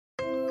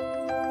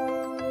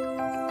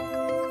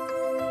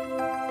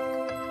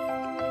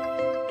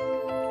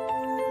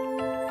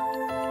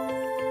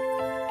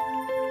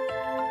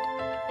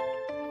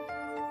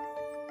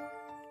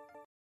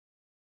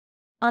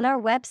On our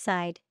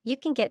website, you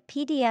can get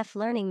PDF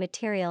learning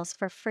materials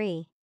for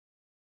free.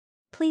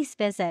 Please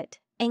visit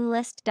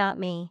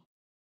englist.me.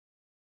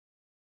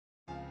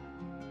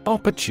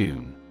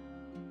 Opportune.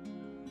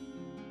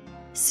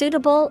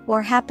 Suitable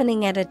or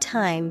happening at a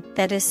time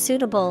that is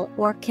suitable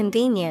or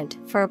convenient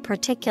for a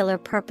particular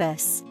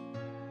purpose.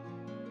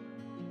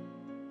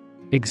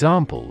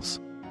 Examples: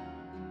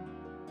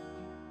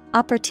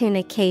 Opportune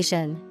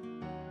occasion.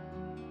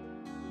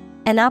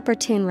 An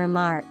opportune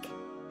remark.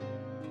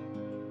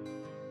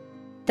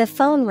 The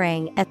phone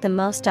rang at the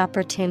most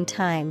opportune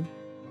time.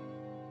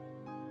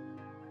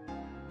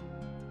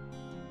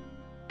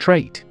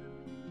 Trait.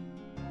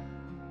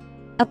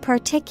 A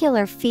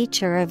particular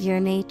feature of your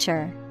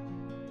nature.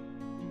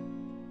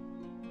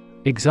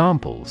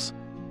 Examples: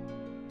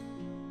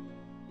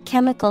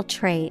 Chemical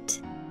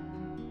trait.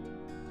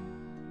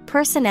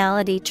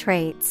 Personality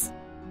traits.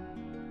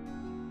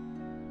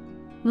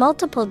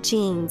 Multiple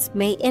genes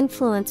may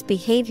influence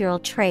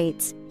behavioral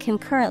traits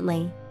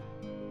concurrently.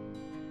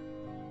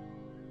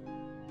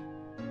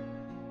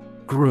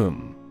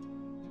 Groom.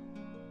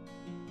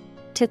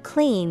 To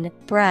clean,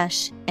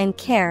 brush, and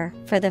care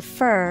for the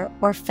fur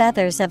or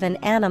feathers of an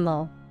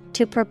animal,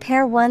 to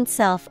prepare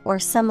oneself or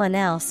someone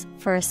else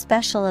for a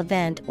special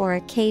event or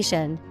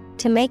occasion,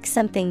 to make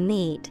something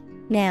neat.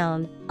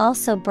 Noun,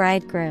 also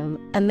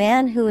bridegroom, a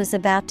man who is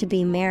about to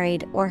be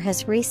married or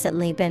has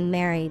recently been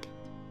married.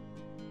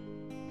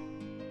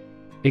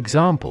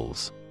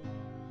 Examples: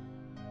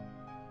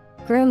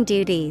 Groom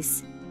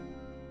duties.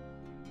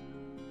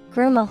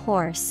 Groom a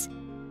horse.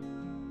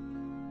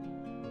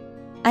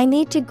 I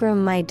need to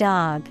groom my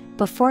dog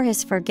before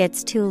his fur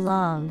gets too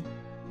long.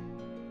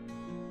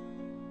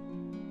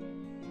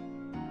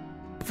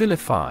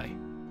 Vilify.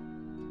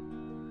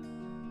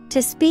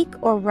 To speak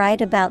or write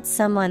about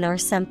someone or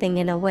something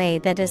in a way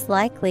that is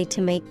likely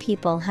to make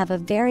people have a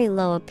very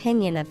low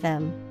opinion of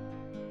them.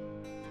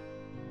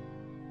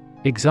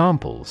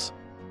 Examples: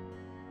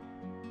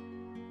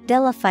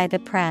 Vilify the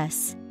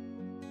press.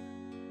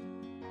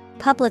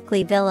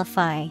 Publicly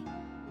vilify.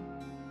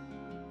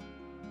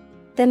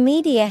 The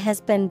media has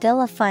been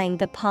vilifying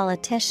the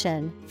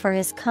politician for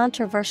his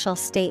controversial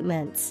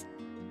statements.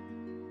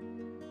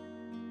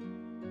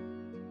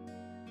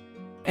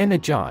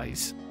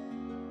 Energize.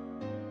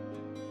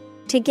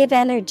 To give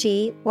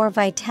energy or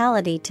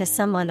vitality to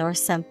someone or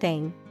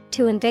something,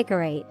 to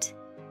invigorate.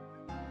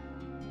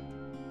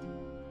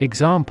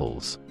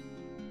 Examples: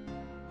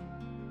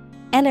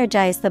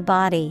 Energize the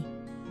body.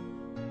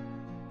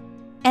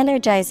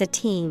 Energize a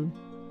team.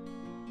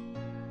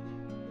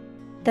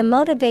 The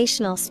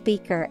motivational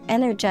speaker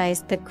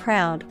energized the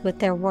crowd with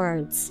their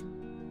words.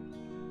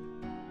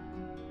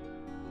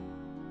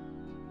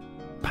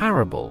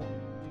 Parable.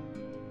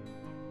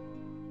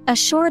 A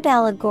short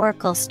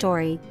allegorical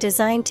story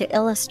designed to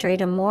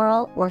illustrate a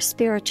moral or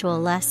spiritual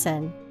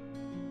lesson.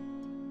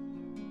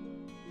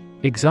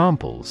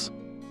 Examples: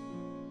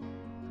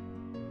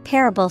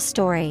 Parable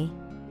story.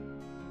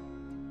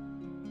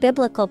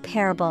 Biblical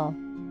parable.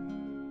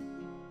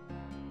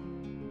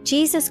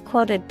 Jesus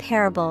quoted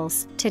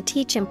parables to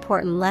teach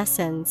important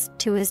lessons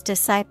to his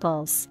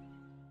disciples.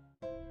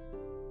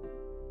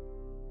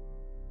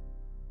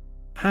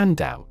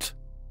 Handout.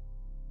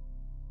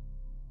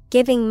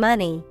 Giving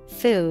money,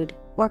 food,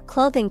 or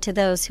clothing to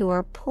those who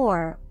are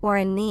poor or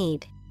in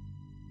need.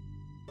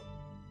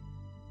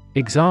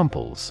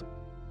 Examples: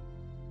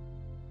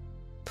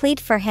 Plead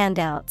for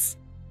handouts.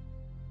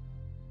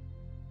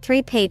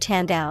 3-page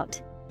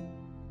handout.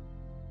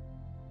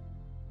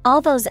 All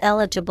those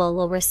eligible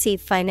will receive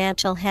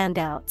financial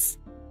handouts.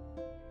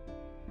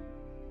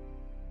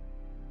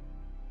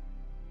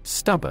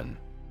 Stubborn.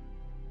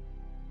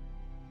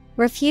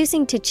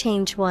 Refusing to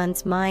change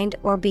one's mind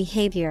or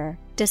behavior,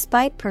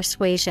 despite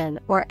persuasion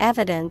or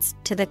evidence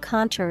to the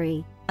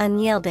contrary,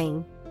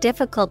 unyielding,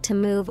 difficult to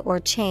move or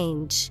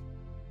change.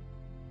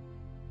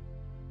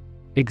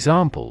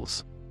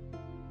 Examples: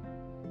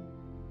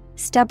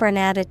 Stubborn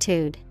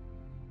attitude.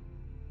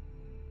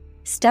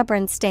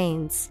 Stubborn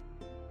stains.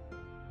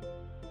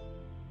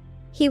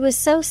 He was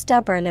so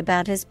stubborn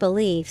about his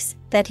beliefs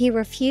that he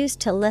refused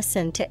to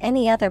listen to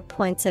any other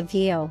points of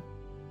view.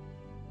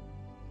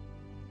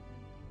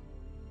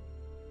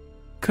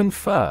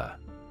 Confer.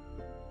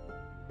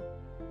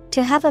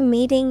 To have a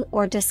meeting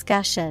or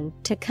discussion,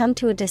 to come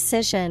to a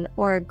decision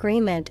or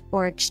agreement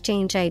or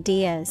exchange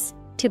ideas,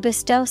 to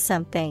bestow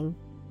something.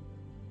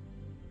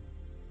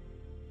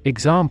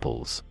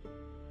 Examples: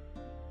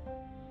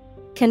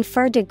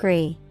 Confer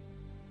degree.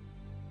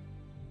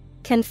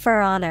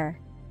 Confer honor.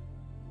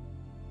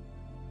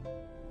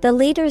 The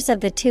leaders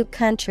of the two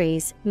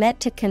countries met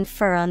to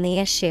confer on the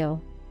issue.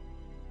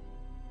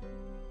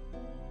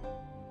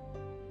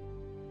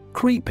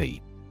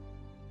 Creepy.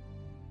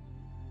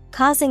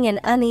 Causing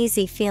an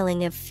uneasy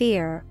feeling of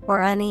fear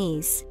or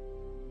unease.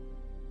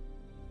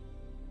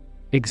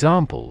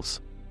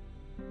 Examples: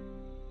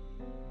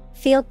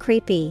 Feel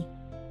creepy.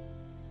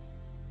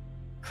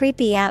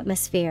 Creepy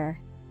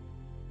atmosphere.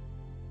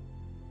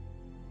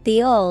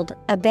 The old,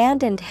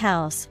 abandoned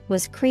house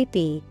was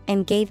creepy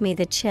and gave me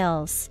the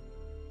chills.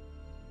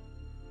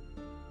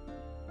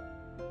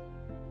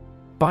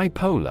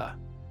 Bipolar.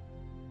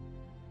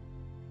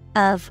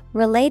 Of,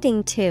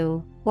 relating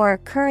to, or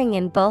occurring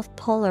in both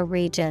polar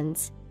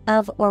regions,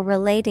 of or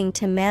relating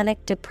to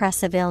manic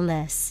depressive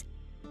illness.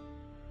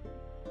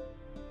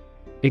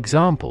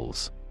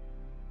 Examples: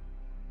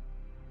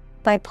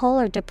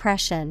 Bipolar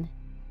depression.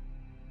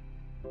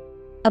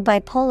 A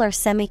bipolar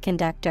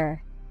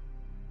semiconductor.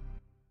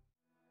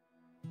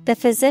 The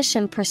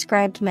physician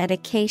prescribed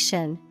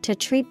medication to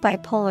treat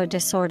bipolar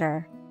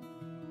disorder.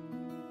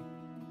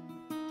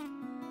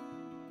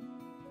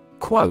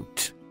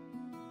 Quote: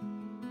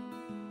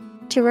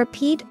 To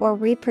repeat or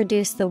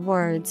reproduce the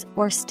words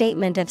or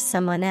statement of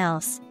someone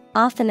else,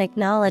 often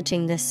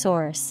acknowledging the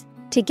source,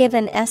 to give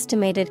an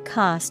estimated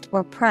cost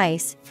or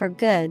price for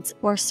goods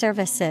or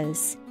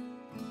services.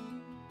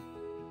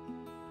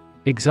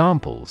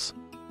 Examples: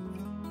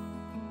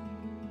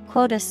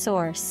 Quote a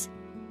source.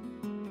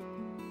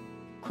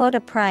 Quote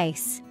a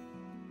price.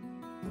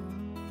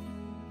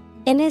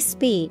 In his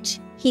speech,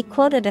 he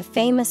quoted a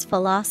famous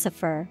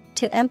philosopher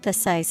to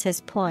emphasize his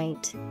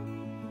point.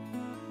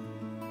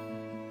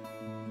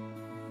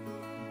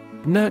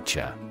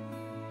 Nurture.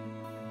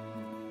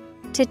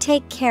 To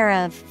take care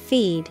of,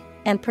 feed,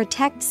 and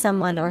protect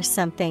someone or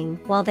something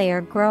while they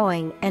are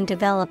growing and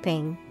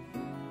developing.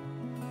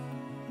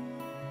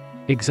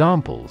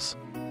 Examples: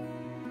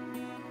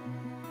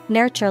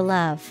 Nurture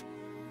love.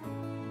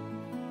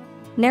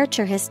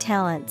 Nurture his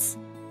talents.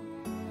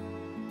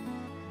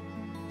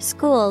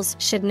 Schools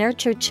should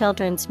nurture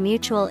children's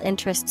mutual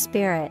interest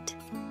spirit.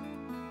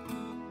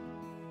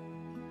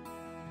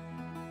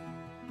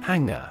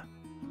 Hanger.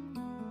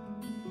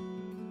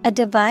 A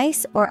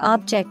device or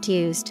object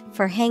used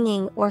for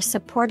hanging or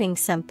supporting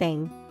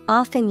something,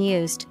 often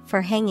used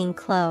for hanging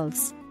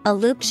clothes. A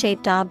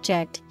loop-shaped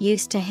object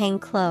used to hang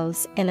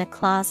clothes in a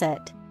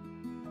closet.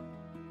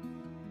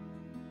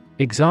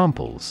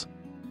 Examples: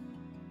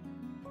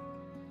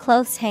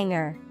 Clothes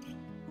hanger.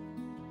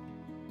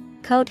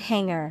 Coat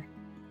hanger.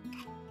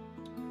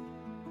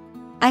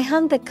 I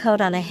hung the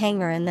coat on a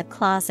hanger in the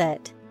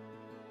closet.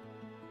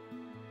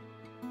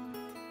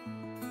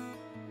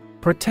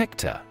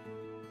 Protector.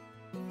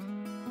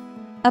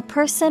 A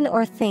person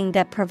or thing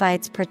that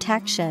provides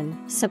protection,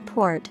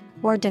 support,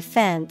 or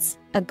defense,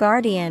 a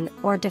guardian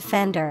or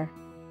defender.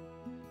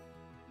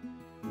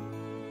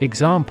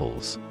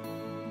 Examples: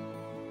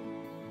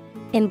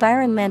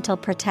 Environmental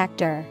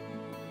protector.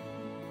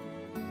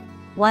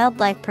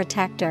 Wildlife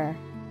protector.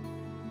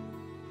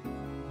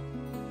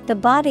 The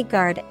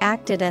bodyguard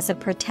acted as a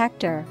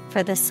protector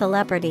for the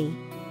celebrity.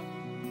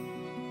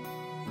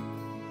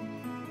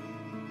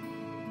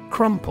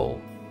 Crumple.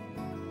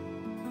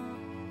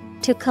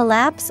 To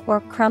collapse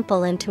or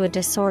crumple into a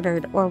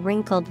disordered or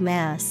wrinkled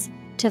mass,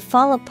 to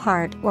fall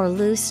apart or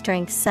lose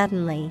strength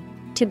suddenly,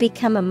 to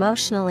become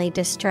emotionally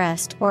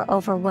distressed or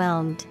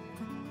overwhelmed.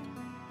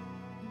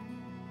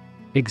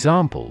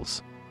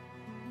 Examples: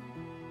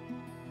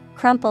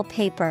 Crumple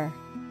paper.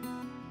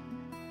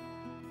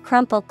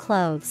 Crumple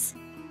clothes.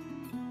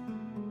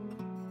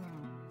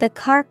 The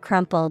car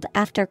crumpled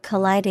after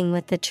colliding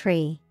with the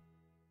tree.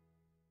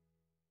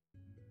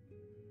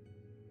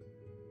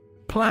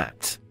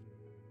 Plat.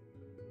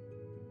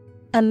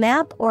 A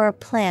map or a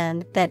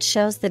plan that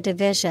shows the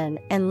division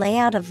and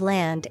layout of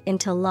land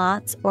into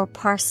lots or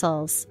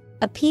parcels,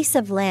 a piece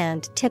of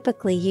land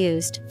typically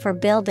used for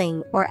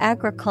building or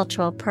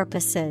agricultural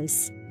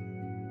purposes.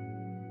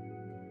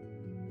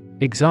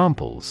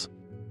 Examples: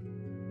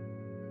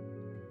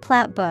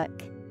 Plat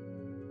book.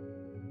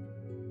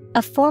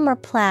 A former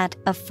plat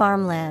of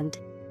farmland.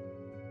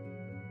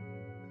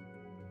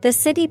 The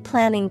city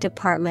planning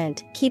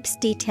department keeps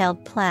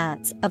detailed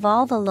plats of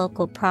all the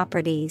local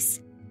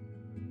properties.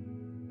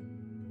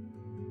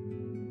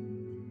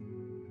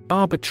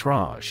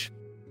 Arbitrage.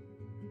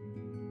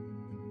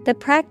 The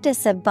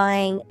practice of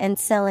buying and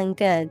selling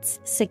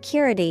goods,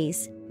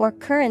 securities, or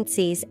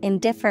currencies in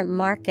different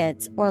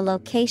markets or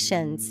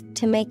locations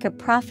to make a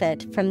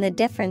profit from the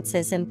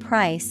differences in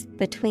price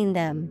between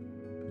them.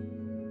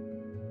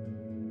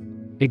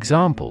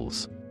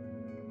 Examples: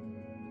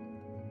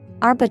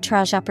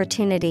 Arbitrage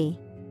opportunity.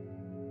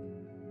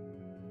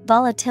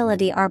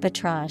 Volatility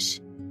arbitrage.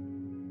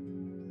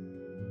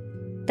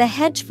 The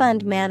hedge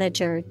fund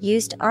manager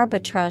used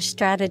arbitrage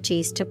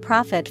strategies to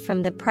profit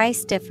from the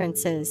price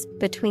differences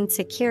between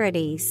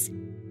securities.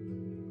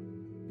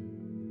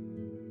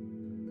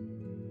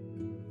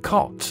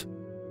 Cot.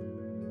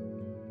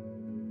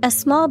 A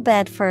small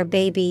bed for a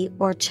baby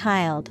or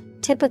child,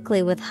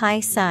 typically with high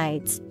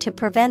sides to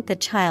prevent the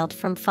child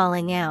from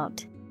falling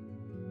out.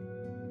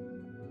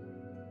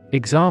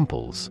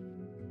 Examples: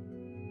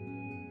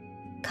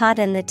 Cot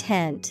in the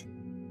tent.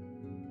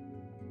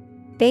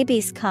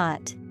 Baby's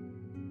cot.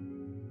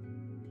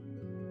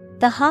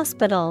 The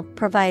hospital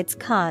provides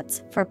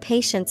cots for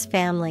patients'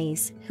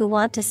 families who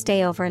want to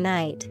stay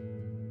overnight.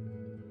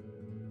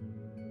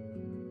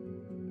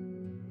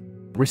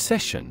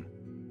 Recession.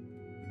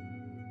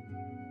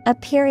 A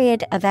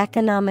period of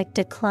economic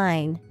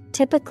decline,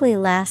 typically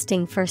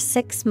lasting for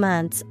 6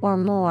 months or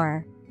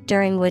more,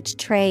 during which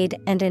trade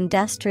and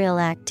industrial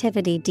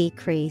activity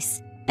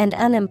decrease, and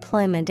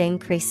unemployment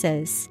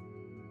increases.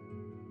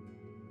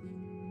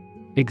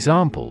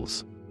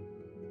 Examples: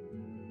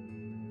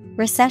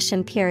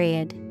 Recession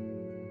period.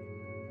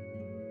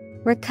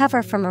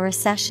 Recover from a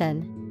recession.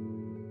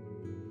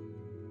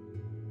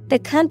 The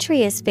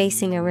country is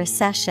facing a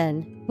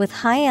recession with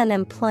high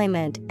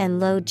unemployment and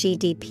low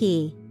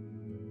GDP.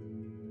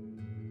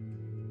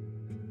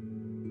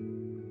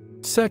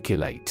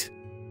 Circulate.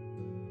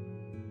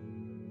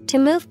 To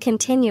move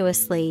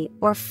continuously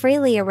or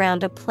freely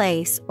around a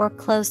place or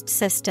closed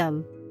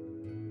system.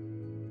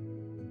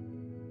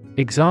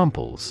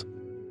 Examples: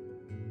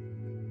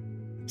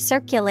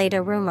 Circulate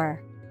a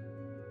rumor.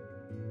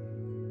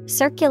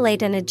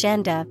 Circulate an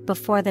agenda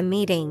before the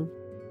meeting.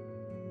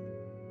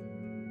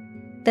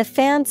 The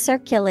fan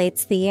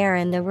circulates the air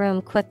in the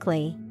room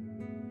quickly.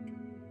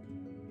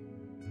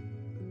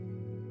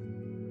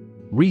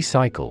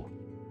 Recycle.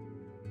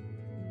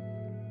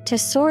 To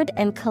sort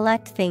and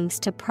collect things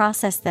to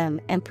process them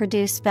and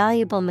produce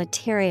valuable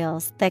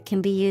materials that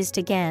can be used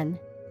again.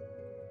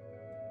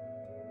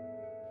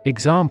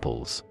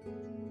 Examples: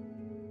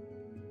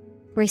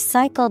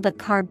 Recycle the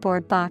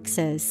cardboard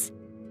boxes.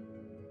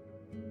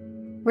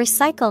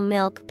 Recycle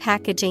milk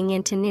packaging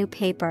into new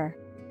paper.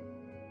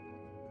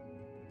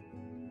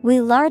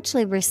 We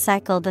largely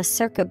recycle the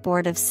circuit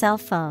board of cell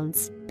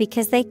phones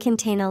because they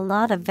contain a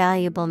lot of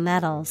valuable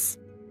metals.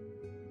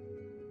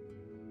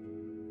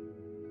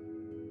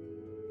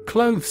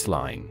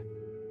 Clothesline.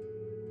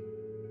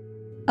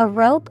 A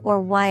rope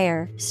or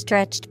wire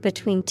stretched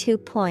between 2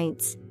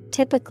 points,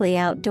 typically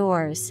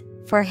outdoors,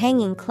 for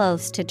hanging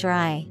clothes to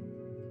dry.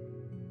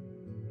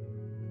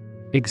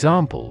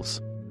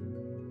 Examples: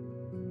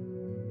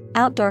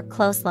 Outdoor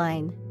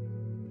clothesline.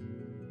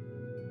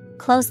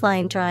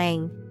 Clothesline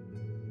drying.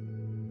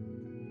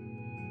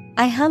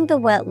 I hung the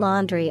wet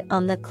laundry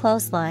on the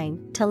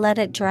clothesline to let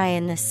it dry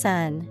in the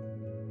sun.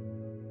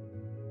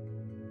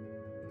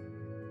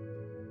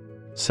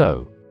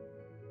 Sew.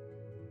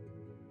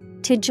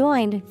 To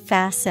join,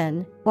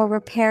 fasten, or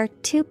repair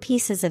two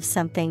pieces of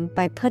something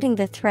by putting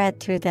the thread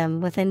through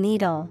them with a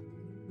needle.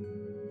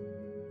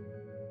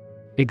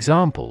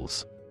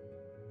 Examples: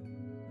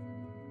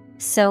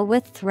 Sew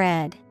with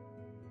thread.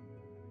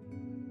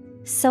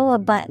 Sew a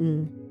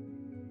button.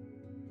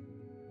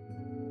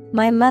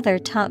 My mother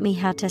taught me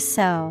how to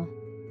sew.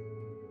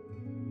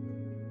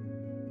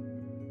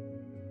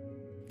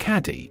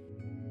 Caddy.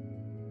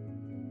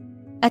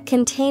 A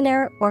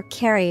container or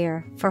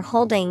carrier for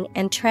holding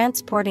and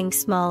transporting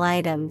small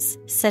items,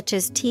 such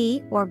as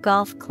tea or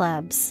golf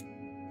clubs.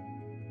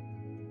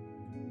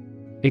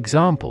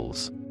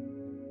 Examples: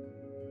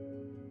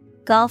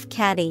 Golf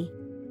caddy.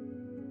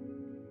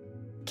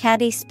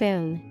 Caddy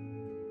spoon.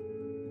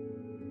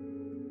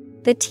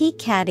 The tea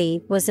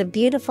caddy was a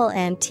beautiful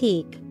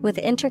antique with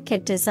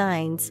intricate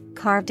designs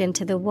carved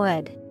into the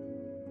wood.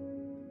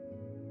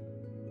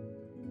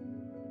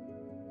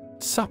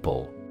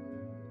 Supple.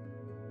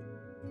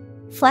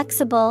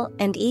 Flexible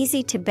and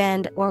easy to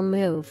bend or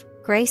move,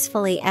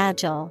 gracefully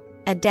agile,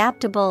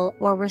 adaptable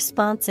or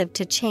responsive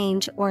to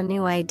change or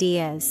new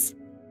ideas.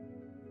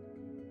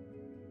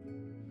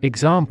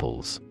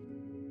 Examples: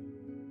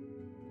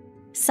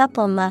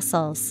 Supple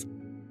muscles.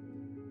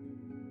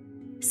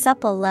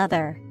 Supple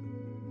leather.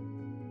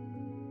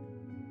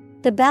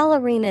 The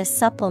ballerina's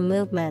supple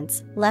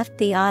movements left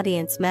the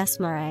audience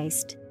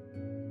mesmerized.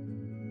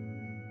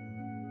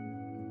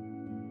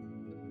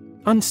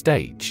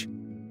 Unstage.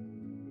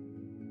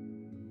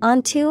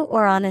 Onto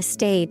or on a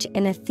stage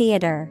in a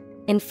theater,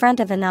 in front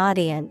of an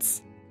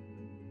audience.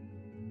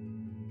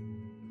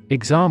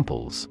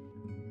 Examples: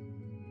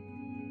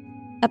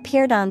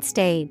 Appeared on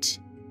stage.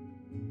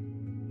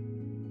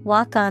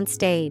 Walk on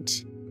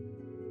stage.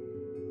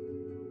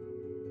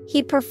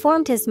 He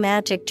performed his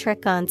magic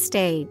trick on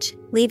stage,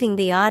 leaving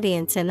the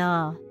audience in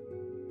awe.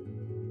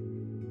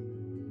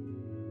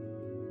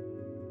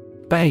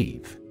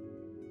 Bathe.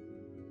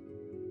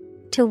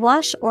 To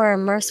wash or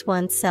immerse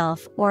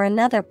oneself or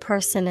another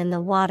person in the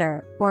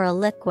water or a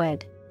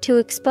liquid, to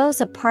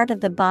expose a part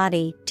of the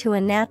body to a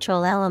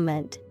natural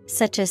element,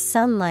 such as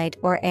sunlight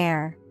or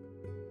air.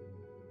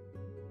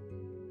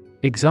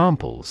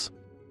 Examples: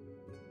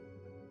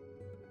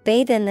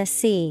 Bathe in the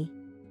sea.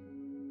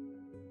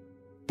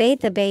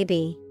 Bathe the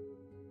baby.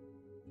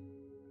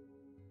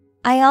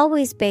 I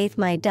always bathe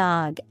my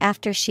dog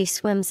after she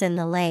swims in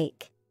the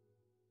lake.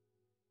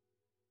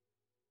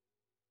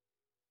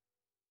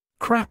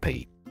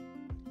 Crappy.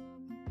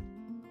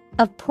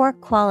 Of poor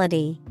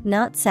quality,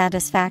 not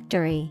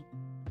satisfactory.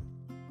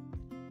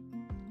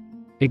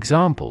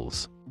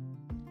 Examples: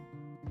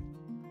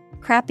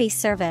 Crappy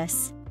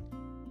service.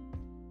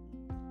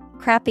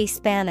 Crappy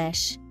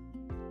Spanish.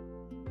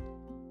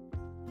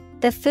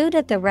 The food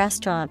at the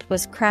restaurant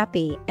was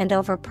crappy and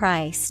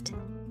overpriced.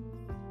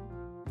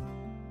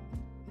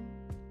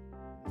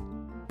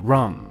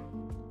 Rum.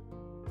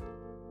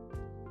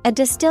 A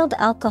distilled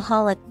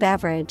alcoholic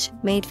beverage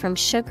made from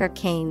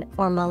sugarcane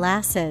or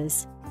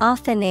molasses,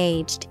 often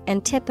aged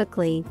and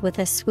typically with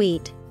a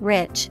sweet,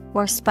 rich,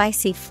 or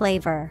spicy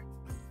flavor.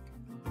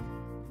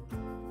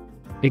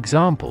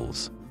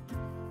 Examples: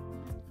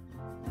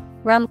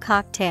 Rum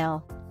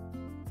cocktail.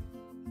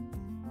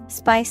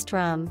 Spiced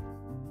rum.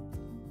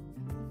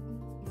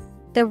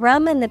 The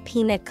rum in the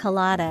pina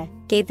colada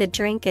gave the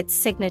drink its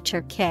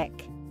signature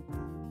kick.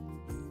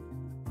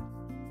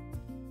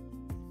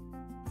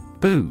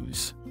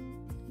 Booze.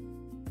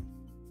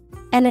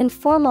 An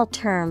informal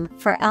term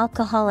for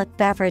alcoholic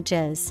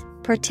beverages,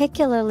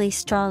 particularly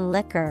strong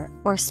liquor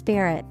or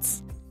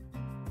spirits.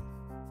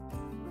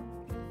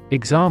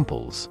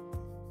 Examples: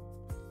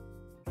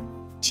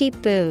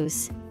 Cheap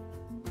booze.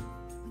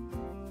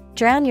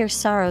 Drown your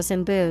sorrows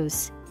in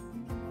booze.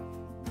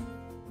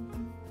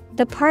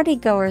 The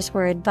partygoers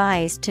were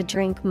advised to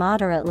drink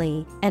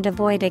moderately and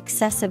avoid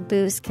excessive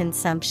booze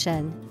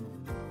consumption.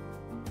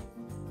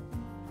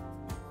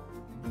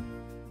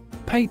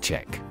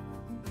 Paycheck.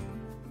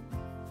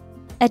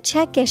 A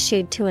check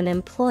issued to an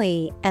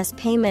employee as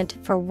payment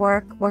for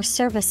work or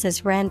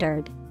services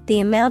rendered,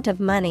 the amount of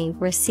money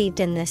received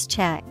in this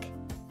check.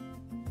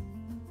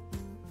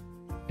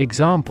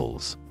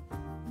 Examples: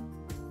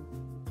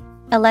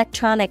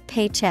 Electronic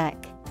paycheck.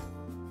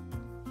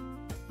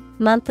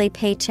 Monthly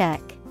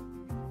paycheck.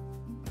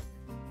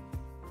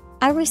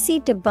 I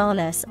received a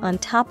bonus on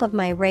top of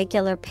my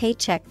regular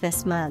paycheck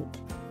this month.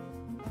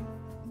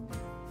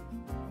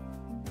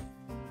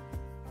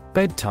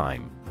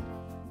 Bedtime.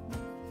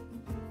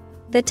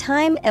 The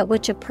time at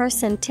which a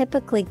person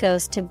typically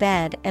goes to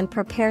bed and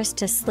prepares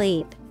to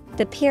sleep,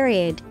 the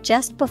period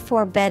just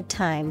before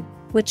bedtime,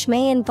 which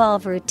may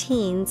involve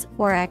routines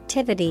or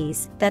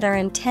activities that are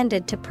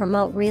intended to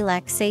promote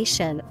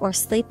relaxation or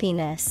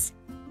sleepiness.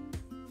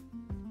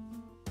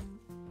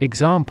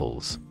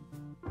 Examples: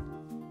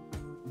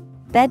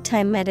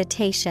 Bedtime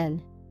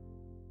meditation.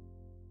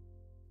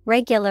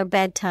 Regular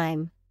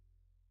bedtime.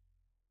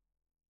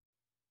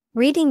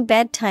 Reading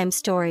bedtime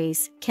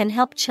stories can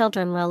help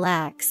children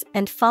relax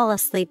and fall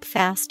asleep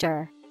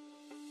faster.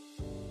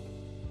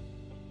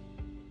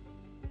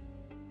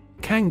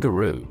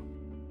 Kangaroo.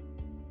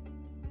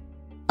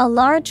 A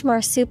large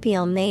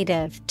marsupial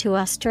native to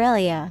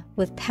Australia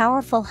with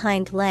powerful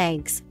hind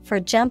legs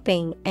for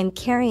jumping and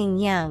carrying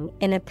young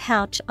in a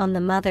pouch on the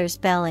mother's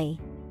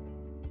belly.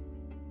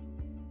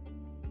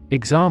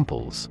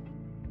 Examples: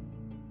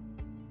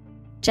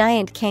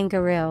 Giant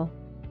kangaroo.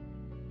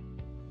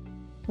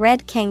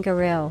 Red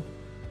kangaroo.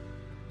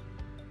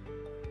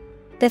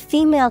 The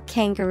female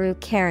kangaroo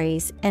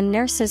carries and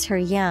nurses her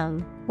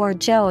young, or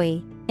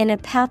joey, in a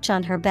pouch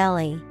on her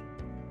belly.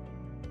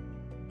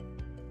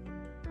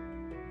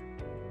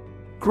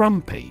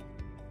 Grumpy.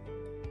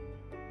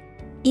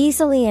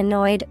 Easily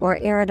annoyed or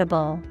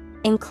irritable,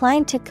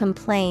 inclined to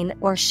complain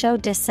or show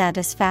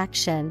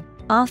dissatisfaction,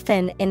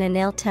 often in an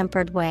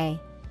ill-tempered way.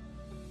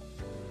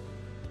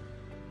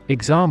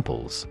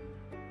 Examples: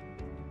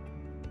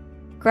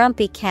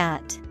 Grumpy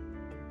cat.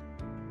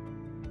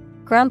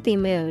 Grumpy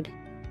mood.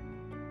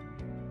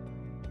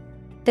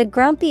 The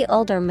grumpy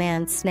older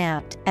man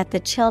snapped at the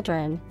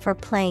children for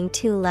playing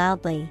too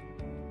loudly.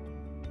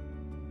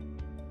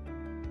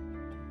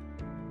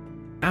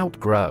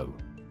 Outgrow.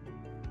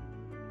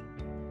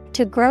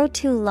 To grow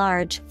too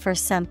large for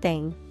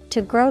something,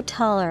 to grow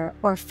taller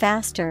or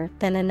faster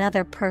than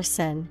another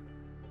person.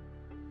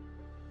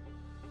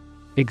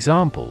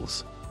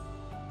 Examples: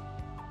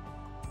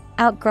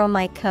 Outgrow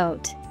my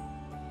coat.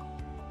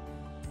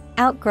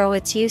 Outgrow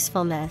its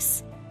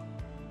usefulness.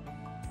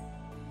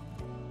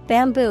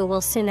 Bamboo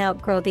will soon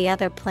outgrow the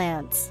other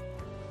plants.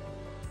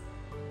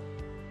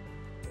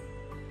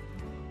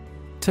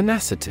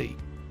 Tenacity.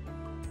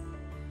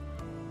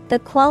 The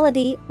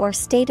quality or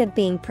state of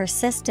being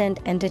persistent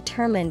and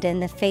determined in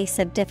the face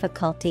of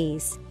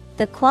difficulties.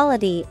 The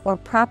quality or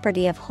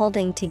property of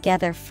holding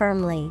together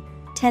firmly,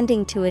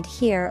 tending to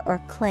adhere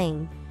or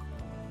cling.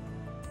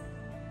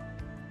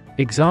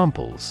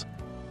 Examples: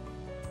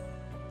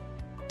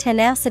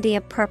 Tenacity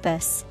of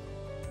purpose.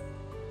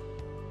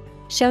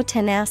 Show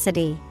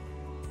tenacity.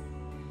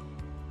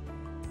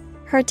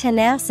 Her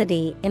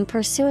tenacity in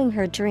pursuing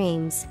her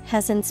dreams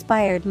has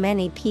inspired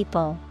many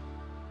people.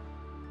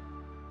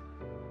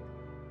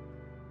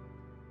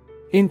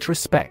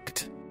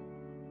 Introspect.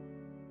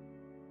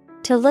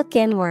 To look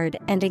inward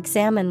and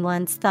examine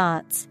one's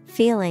thoughts,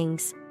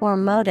 feelings, or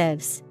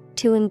motives,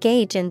 to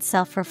engage in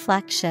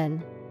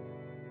self-reflection.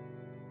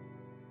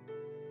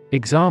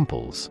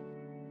 Examples: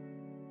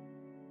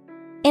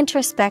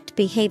 Introspect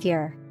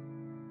behavior.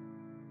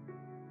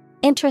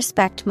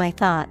 Introspect my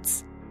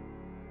thoughts.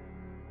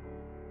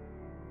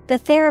 The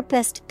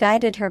therapist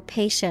guided her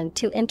patient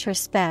to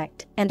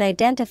introspect and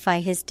identify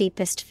his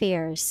deepest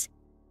fears.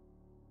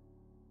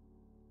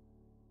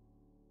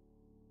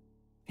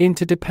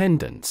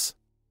 Interdependence.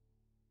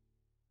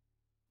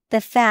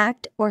 The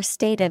fact or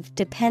state of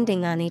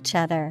depending on each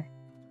other.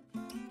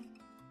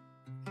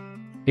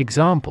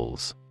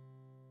 Examples: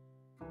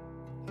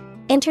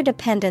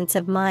 Interdependence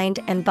of mind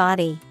and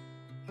body.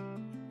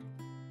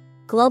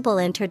 Global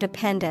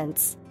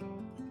interdependence.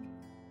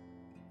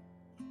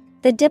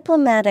 The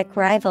diplomatic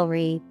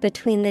rivalry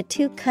between the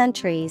two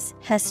countries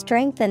has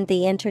strengthened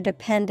the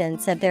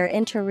interdependence of their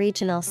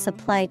interregional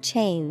supply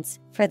chains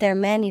for their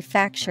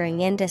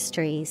manufacturing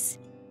industries.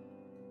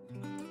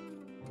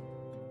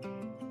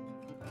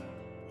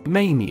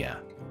 Mania.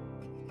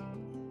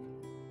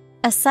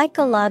 A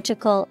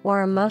psychological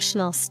or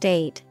emotional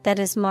state that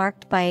is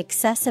marked by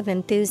excessive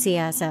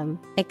enthusiasm,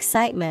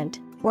 excitement,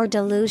 or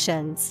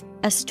delusions,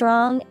 a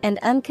strong and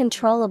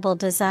uncontrollable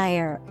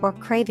desire or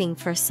craving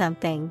for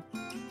something.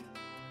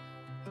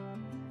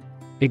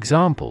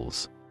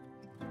 Examples: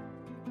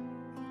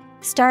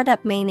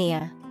 Startup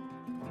mania,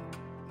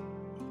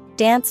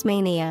 dance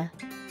mania.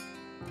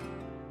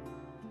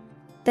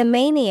 The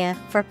mania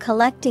for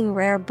collecting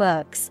rare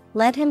books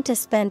led him to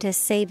spend his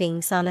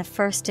savings on a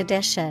first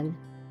edition.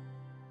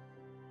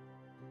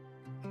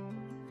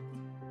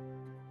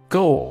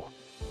 Gore.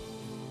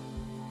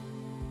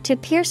 To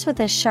pierce with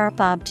a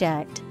sharp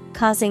object,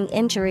 causing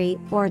injury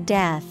or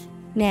death.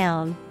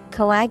 Noun,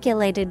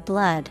 coagulated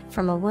blood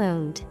from a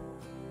wound.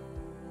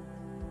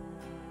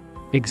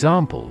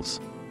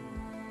 Examples: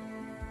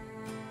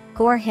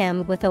 Gore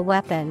him with a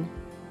weapon.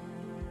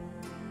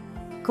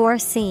 Gore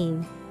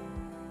scene.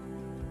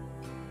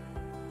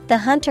 The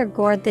hunter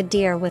gored the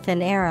deer with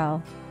an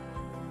arrow.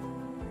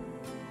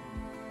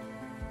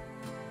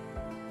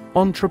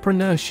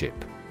 Entrepreneurship.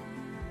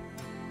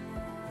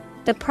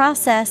 The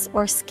process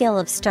or skill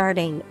of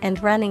starting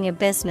and running a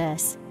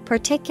business,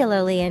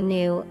 particularly a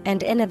new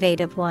and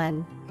innovative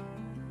one.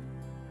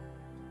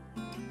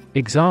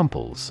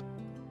 Examples: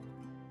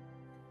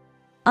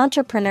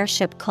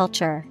 Entrepreneurship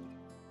culture.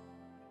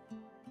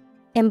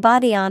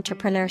 Embody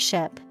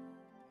entrepreneurship.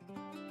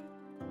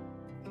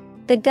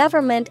 The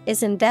government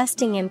is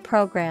investing in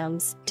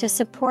programs to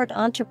support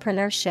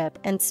entrepreneurship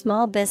and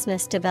small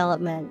business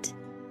development.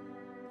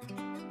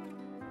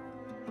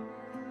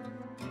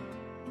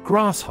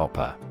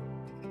 Grasshopper.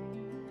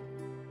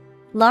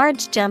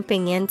 Large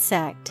jumping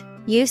insect,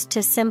 used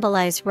to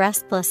symbolize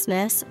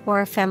restlessness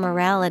or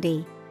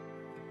ephemerality.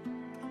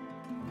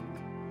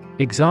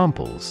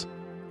 Examples: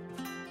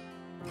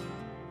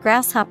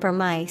 Grasshopper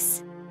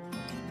mice.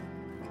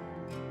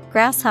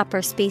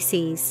 Grasshopper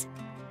species.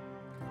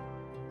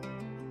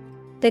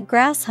 The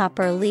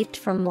grasshopper leaped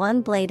from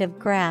one blade of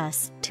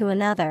grass to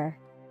another.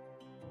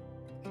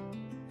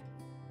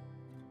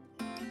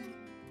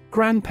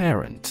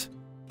 Grandparent.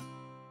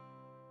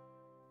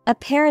 A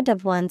parent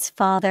of one's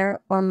father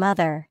or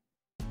mother.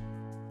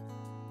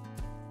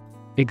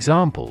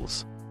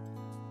 Examples: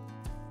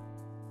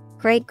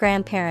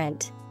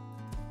 Great-grandparent.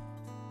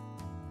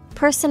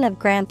 Person of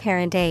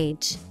grandparent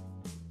age.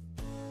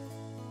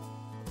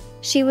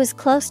 She was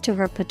close to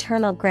her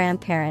paternal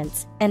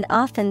grandparents and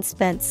often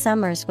spent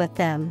summers with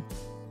them.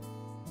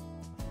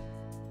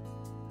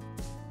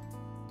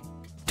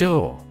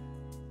 Door.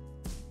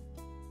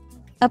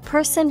 A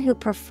person who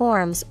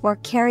performs or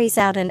carries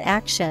out an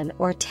action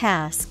or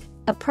task,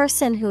 a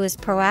person who is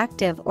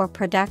proactive or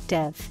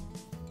productive.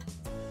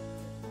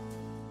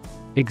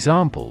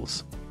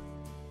 Examples: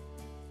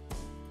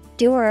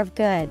 Doer of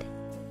good.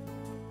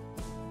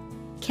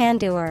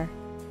 Can-doer.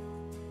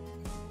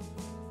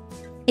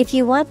 If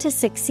you want to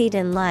succeed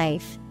in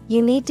life,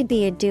 you need to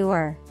be a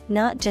doer,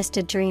 not just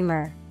a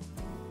dreamer.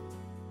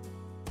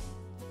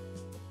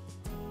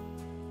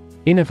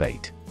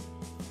 Innovate.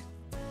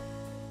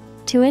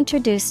 To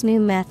introduce new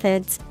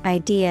methods,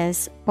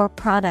 ideas, or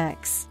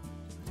products.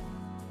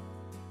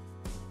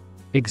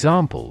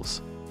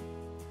 Examples: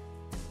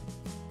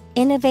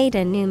 Innovate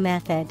a new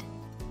method.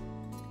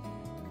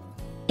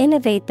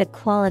 Innovate the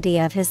quality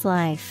of his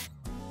life.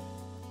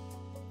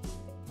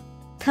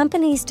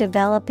 Companies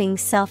developing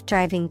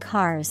self-driving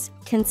cars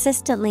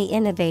consistently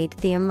innovate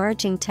the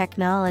emerging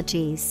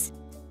technologies.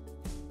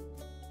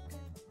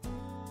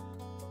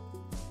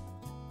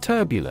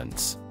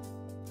 Turbulence.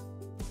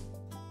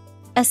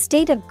 A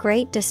state of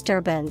great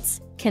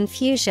disturbance,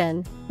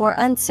 confusion, or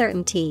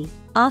uncertainty,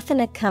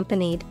 often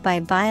accompanied by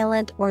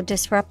violent or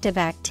disruptive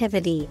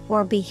activity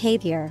or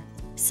behavior,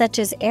 such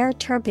as air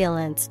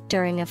turbulence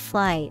during a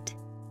flight.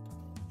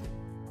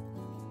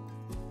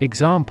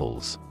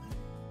 Examples: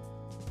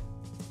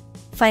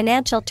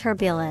 Financial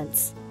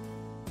turbulence.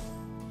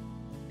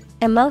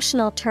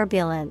 Emotional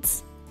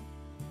turbulence.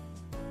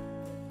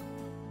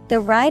 The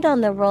ride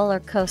on the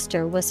roller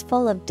coaster was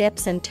full of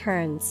dips and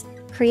turns,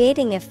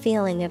 creating a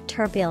feeling of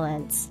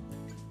turbulence.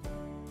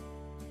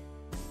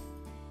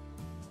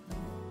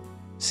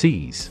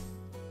 Seize.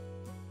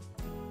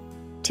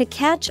 To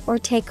catch or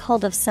take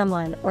hold of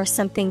someone or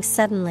something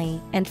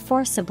suddenly and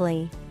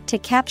forcibly, to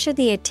capture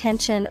the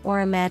attention or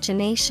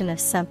imagination of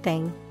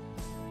something.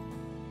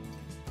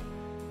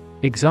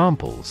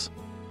 Examples: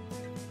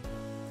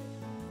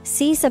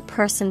 Seize a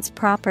person's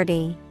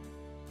property.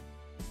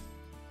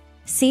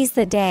 Seize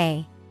the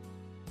day.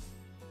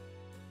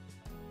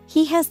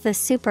 He has the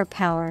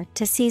superpower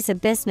to seize a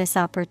business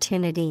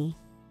opportunity.